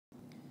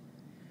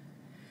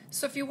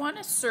So if you want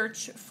to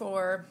search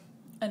for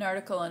an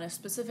article in a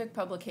specific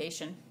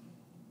publication,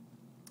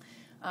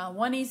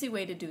 one easy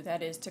way to do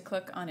that is to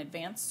click on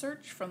Advanced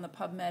Search from the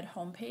Pubmed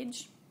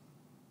homepage.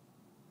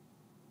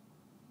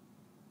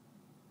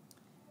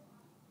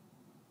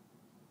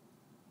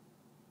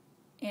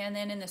 And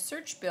then in the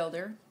search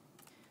builder,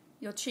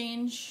 you'll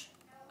change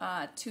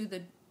to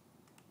the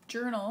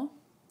journal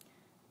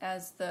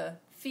as the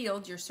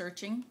field you're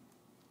searching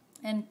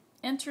and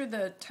enter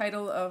the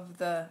title of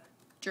the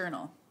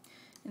journal.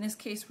 In this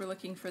case, we're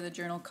looking for the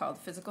journal called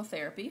Physical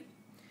Therapy.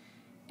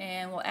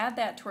 And we'll add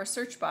that to our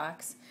search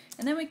box.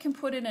 And then we can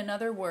put in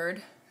another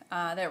word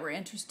that we're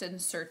interested in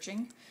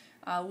searching.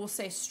 We'll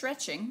say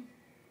stretching.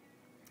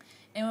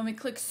 And when we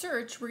click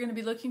search, we're going to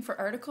be looking for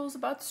articles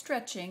about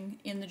stretching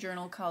in the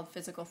journal called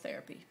Physical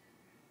Therapy.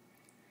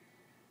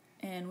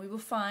 And we will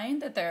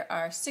find that there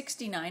are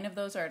 69 of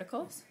those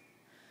articles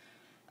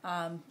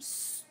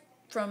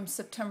from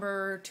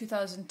September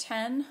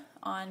 2010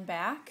 on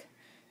back.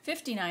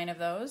 59 of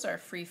those are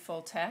free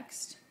full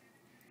text.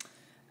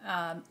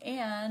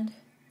 And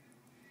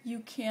you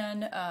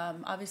can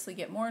obviously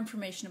get more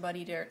information about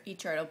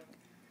each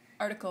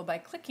article by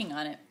clicking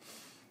on it.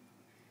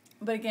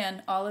 But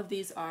again, all of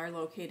these are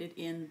located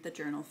in the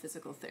journal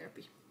Physical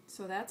Therapy.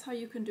 So that's how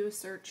you can do a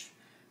search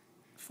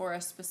for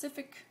a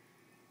specific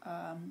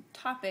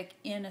topic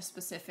in a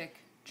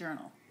specific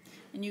journal.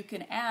 And you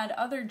can add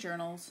other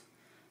journals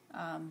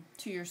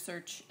to your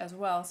search as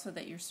well, so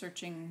that you're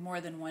searching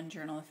more than one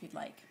journal if you'd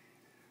like.